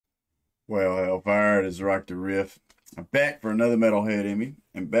Well, Hellfire, it is Rock the Riff. I'm back for another Metalhead Emmy,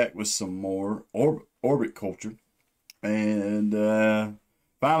 and back with some more orbit culture. And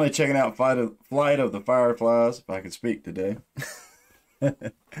finally checking out Flight of the Fireflies, if I can speak today.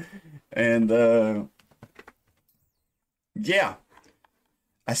 And yeah,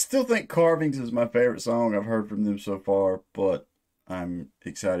 I still think Carvings is my favorite song I've heard from them so far, but I'm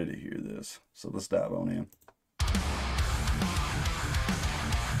excited to hear this. So let's dive on in.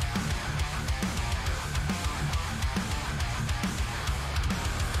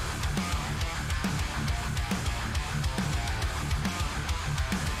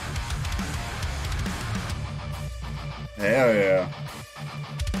 Hell yeah.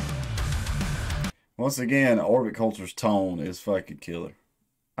 Once again, Orbit Culture's tone is fucking killer.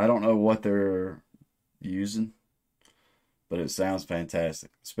 I don't know what they're using, but it sounds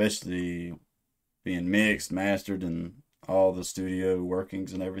fantastic. Especially being mixed, mastered, and all the studio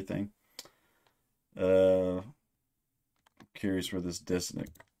workings and everything. I'm curious where this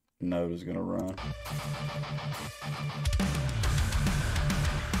dissonant note is going to run.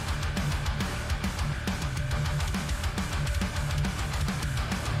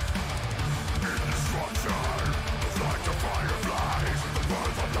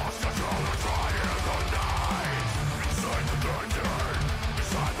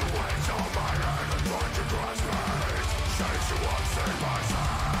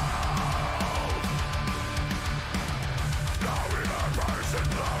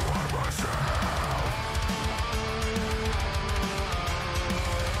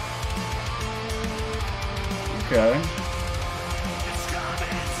 Okay.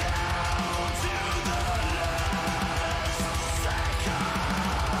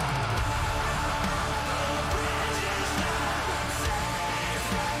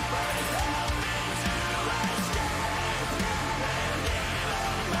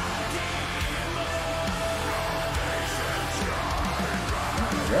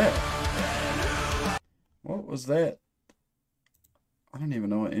 What was that? I don't even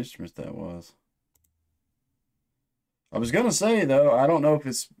know what instrument that was. I was gonna say though, I don't know if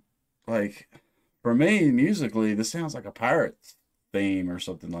it's like, for me musically, this sounds like a Pirates theme or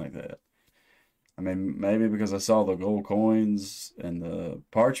something like that. I mean, maybe because I saw the gold coins and the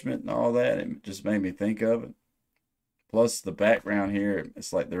parchment and all that, it just made me think of it. Plus the background here,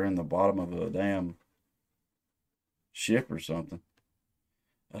 it's like they're in the bottom of a damn ship or something.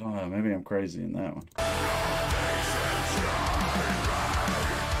 I don't know, maybe I'm crazy in that one.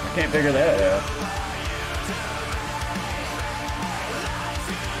 I can't figure that out.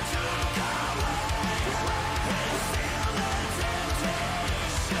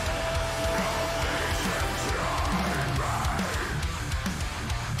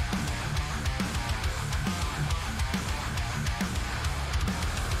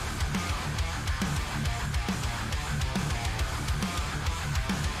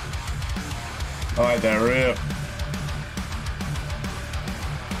 I like that riff.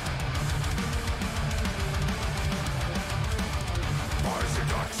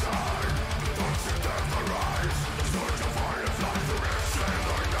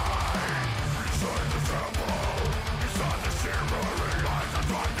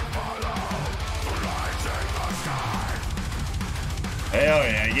 Hell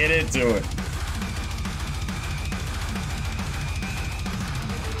yeah, get into it.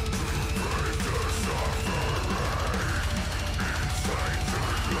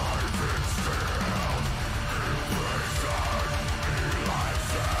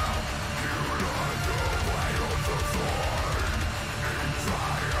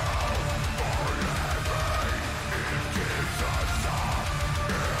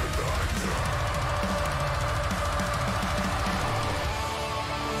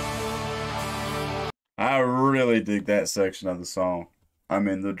 I really dig that section of the song. I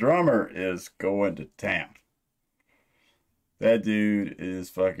mean, the drummer is going to town. That dude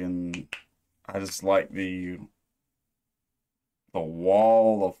is fucking... I just like the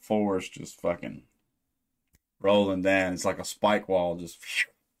wall of force just fucking rolling down. It's like a spike wall just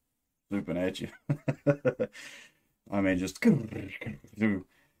swooping at you. I mean, just... And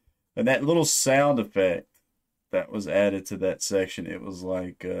that little sound effect that was added to that section, it was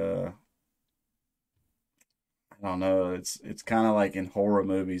like... I don't know, it's kind of like in horror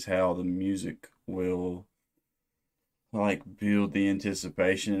movies how the music will like build the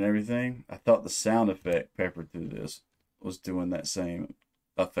anticipation and everything. I thought the sound effect peppered through this was doing that same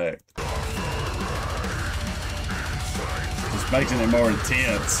effect. Just making it more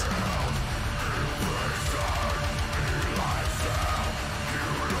intense.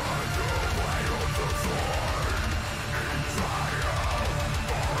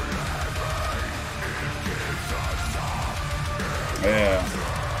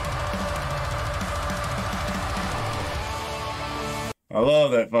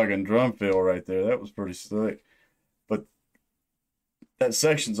 love that fucking drum fill right there. That was pretty slick. But that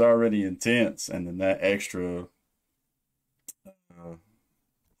section's already intense, and then that extra, I don't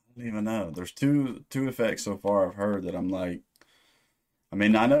even know. There's two effects so far I've heard that I'm like, I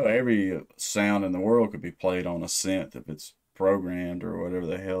mean, I know every sound in the world could be played on a synth if it's programmed or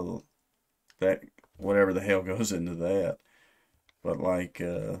that whatever the hell goes into that. But like,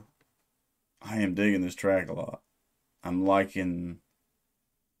 I am digging this track a lot. I'm liking,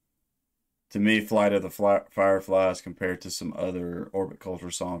 to me, Flight of the Fireflies compared to some other Orbit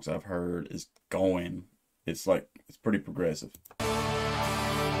Culture songs I've heard is going. It's like, it's pretty progressive.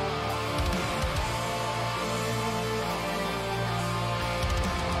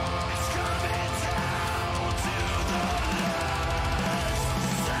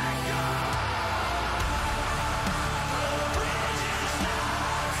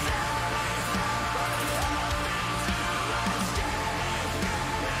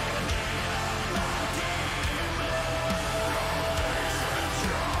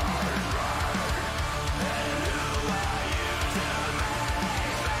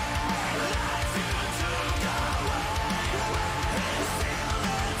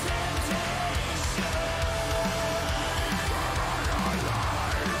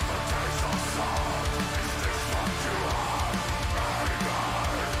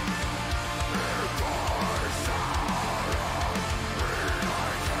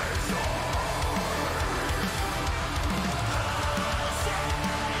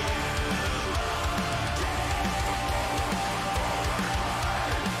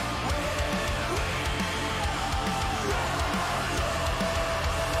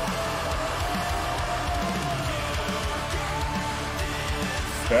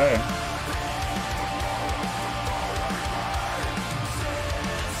 Okay.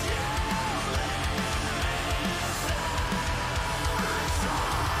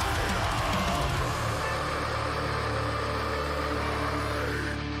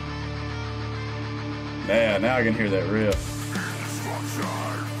 Yeah, now I can hear that riff.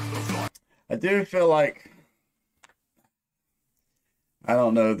 I do feel like, I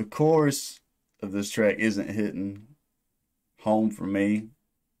don't know, the chorus of this track isn't hitting home for me.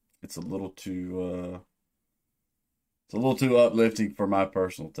 It's a little too uplifting for my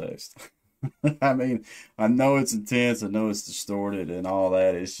personal taste. I mean, I know it's intense, I know it's distorted and all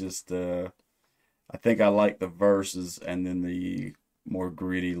that. It's just I think I like the verses and then the more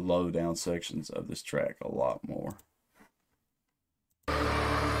gritty, low down sections of this track a lot more.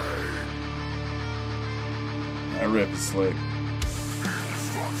 That riff is slick.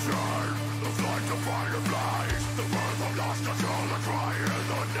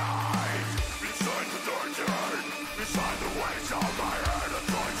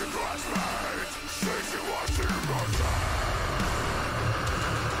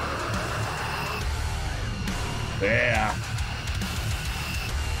 Yeah.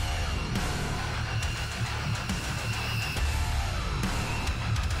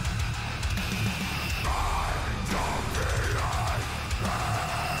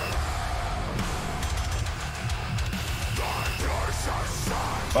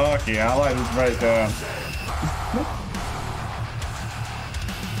 Fuck yeah, I like this breakdown.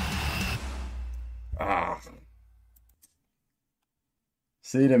 Ah.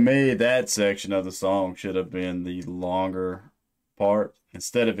 See, to me, that section of the song should have been the longer part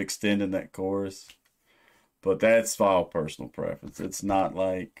instead of extending that chorus. But that's all personal preference. It's not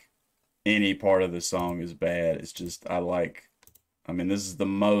like any part of the song is bad. It's just I mean, this is the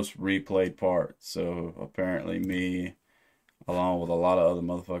most replayed part. So apparently me, along with a lot of other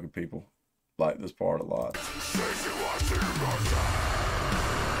motherfucking people, like this part a lot.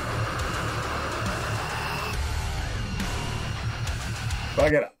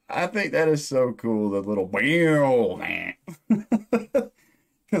 Fuck it. I think that is so cool, the little man.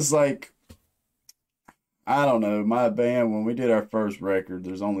 Because, like, I don't know, my band, when we did our first record,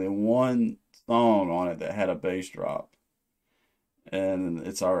 there's only one song on it that had a bass drop. And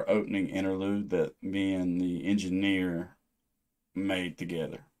it's our opening interlude that me and the engineer made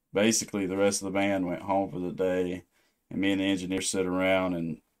together. Basically, the rest of the band went home for the day, and me and the engineer sat around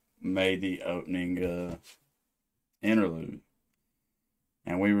and made the opening interlude.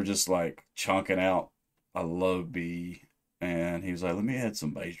 And we were just like chunking out a low B, and he was like, "Let me add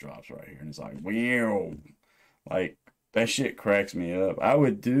some bass drops right here." And it's like, wow, like that shit cracks me up. I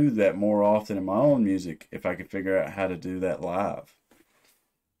would do that more often in my own music if I could figure out how to do that live.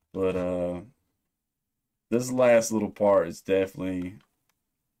 But this last little part is definitely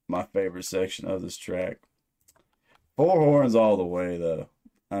my favorite section of this track. Four horns all the way, though.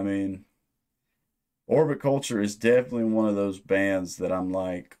 I mean, Orbit Culture is definitely one of those bands that I'm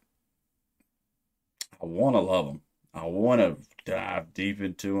like, I want to love them. I want to dive deep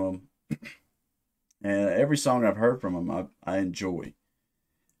into them. And every song I've heard from them, I enjoy.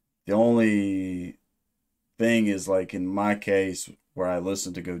 The only thing is, like in my case, where I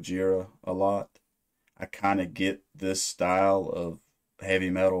listen to Gojira a lot, I kind of get this style of heavy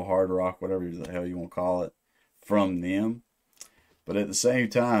metal, hard rock, whatever the hell you want to call it, from them. But at the same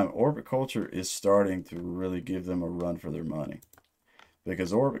time, Orbit Culture is starting to really give them a run for their money.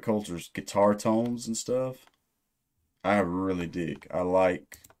 Because Orbit Culture's guitar tones and stuff, I really dig. I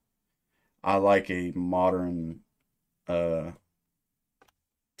like a modern uh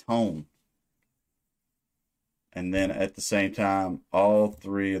tone. And then at the same time, all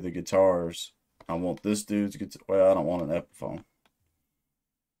three of the guitars, I want this dude's guitar. Well, I don't want an Epiphone,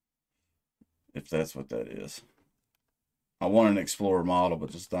 if that's what that is. I want an Explorer model, but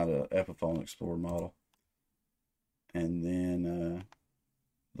just not an Epiphone Explorer model. And then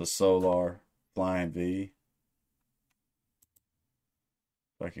the Solar Flying V.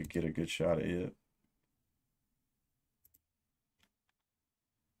 If I could get a good shot of it.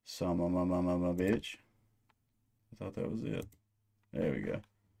 My bitch. I thought that was it. There we go.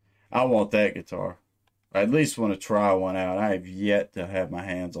 I want that guitar. I at least want to try one out. I have yet to have my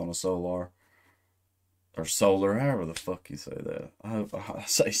hands on a Solar or Solar, however the fuck you say that. I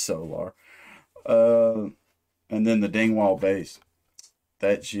say Solar. And then the Dingwall bass.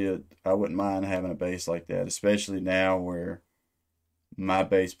 That shit, I wouldn't mind having a bass like that, especially now where my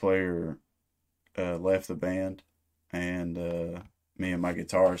bass player left the band, and me and my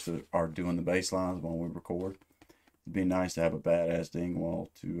guitarist are doing the bass lines when we record. It'd be nice to have a badass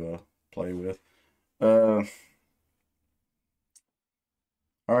Dingwall to play with. I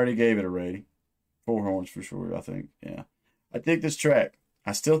already gave it a rating. 4 horns for sure, I think. Yeah. I dig this track.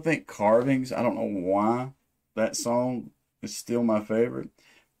 I still think Carvings, I don't know why that song is still my favorite,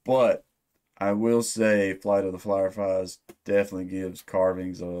 but I will say Flight of the Fireflies definitely gives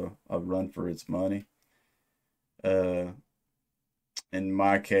Carvings a run for its money. Uh, in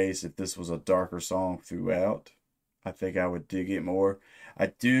my case, if this was a darker song throughout, I think I would dig it more. I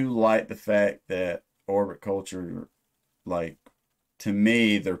do like the fact that Orbit Culture, like, to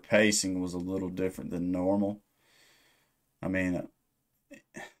me, their pacing was a little different than normal. I mean,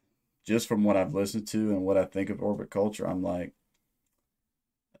 just from what I've listened to and what I think of Orbit Culture, I'm like,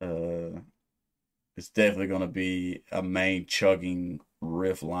 uh, it's definitely going to be a main chugging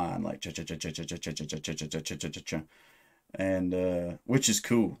riff line, like cha cha cha cha cha cha cha cha cha cha cha cha cha cha cha, and which is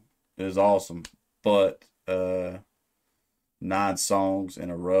cool, it is awesome. But 9 songs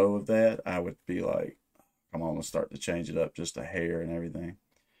in a row of that, I would be like, come on, let's start to change it up just a hair and everything.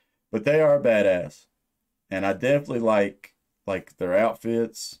 But they are badass, and I definitely like their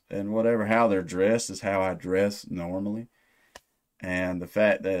outfits and whatever. How they're dressed is how I dress normally. And the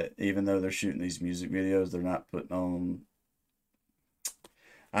fact that even though they're shooting these music videos, they're not putting on,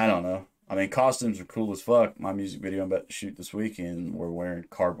 I don't know. I mean, costumes are cool as fuck. My music video I'm about to shoot this weekend, we're wearing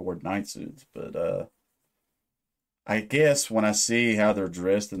cardboard night suits. But I guess when I see how they're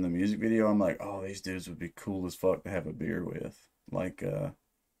dressed in the music video, I'm like, oh, these dudes would be cool as fuck to have a beer with. Like,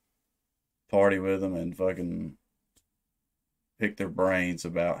 party with them and fucking pick their brains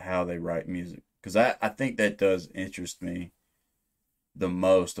about how they write music. Because I think that does interest me the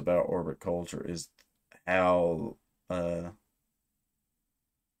most about Orbit Culture is how uh,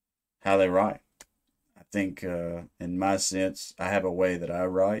 how they write. I think in my sense, I have a way that I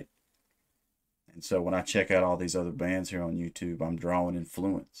write, and so when I check out all these other bands here on YouTube, I'm drawing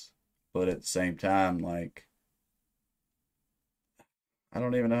influence. But at the same time, like I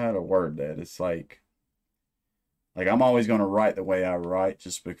don't even know how to word that. It's like I'm always going to write the way I write,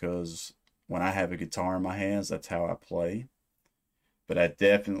 just because when I have a guitar in my hands, that's how I play. But I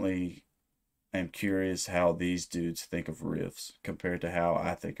definitely am curious how these dudes think of riffs compared to how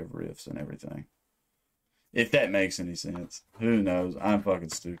I think of riffs and everything. If that makes any sense. Who knows? I'm fucking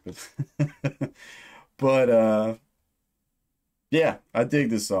stupid. But yeah, I dig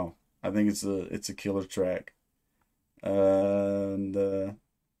this song. I think it's a killer track. And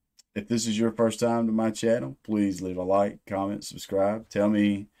if this is your first time to my channel, please leave a like, comment, subscribe. Tell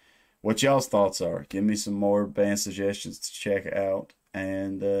me what y'all's thoughts are. Give me some more band suggestions to check out.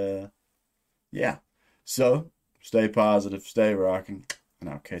 And yeah. So stay positive, stay rocking, and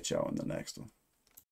I'll catch y'all in the next one.